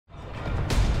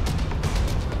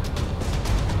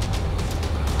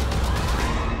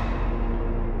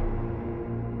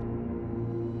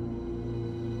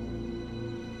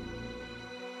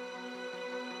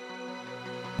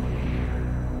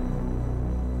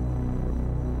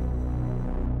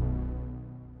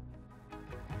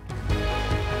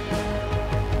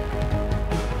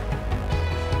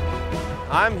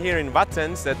I'm here in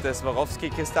Fritzens at the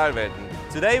Swarovski Crystal Worlds.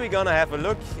 Today we're gonna have a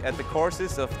look at the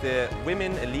courses of the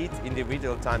women elite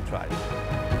individual time trial.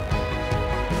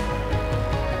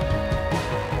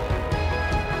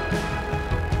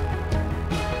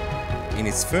 In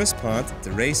its first part,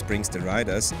 the race brings the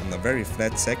riders on a very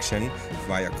flat section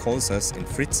via Kolsass and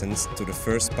Fritzens to the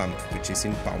first bump, which is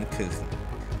in Baumkirchen.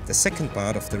 The second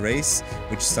part of the race,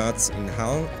 which starts in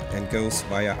Thaur and goes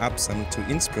via Absam to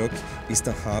Innsbruck, is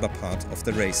the harder part of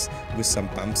the race, with some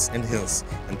bumps and hills,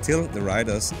 until the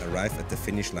riders arrive at the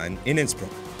finish line in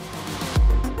Innsbruck.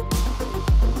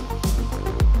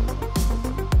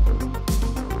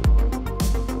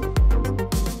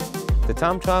 The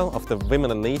time trial of the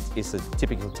women elite is a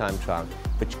typical time trial,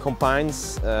 which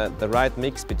combines the right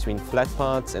mix between flat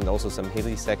parts and also some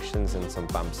hilly sections and some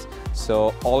bumps.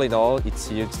 So all in all, it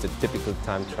suits the typical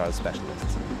time trial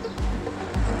specialists.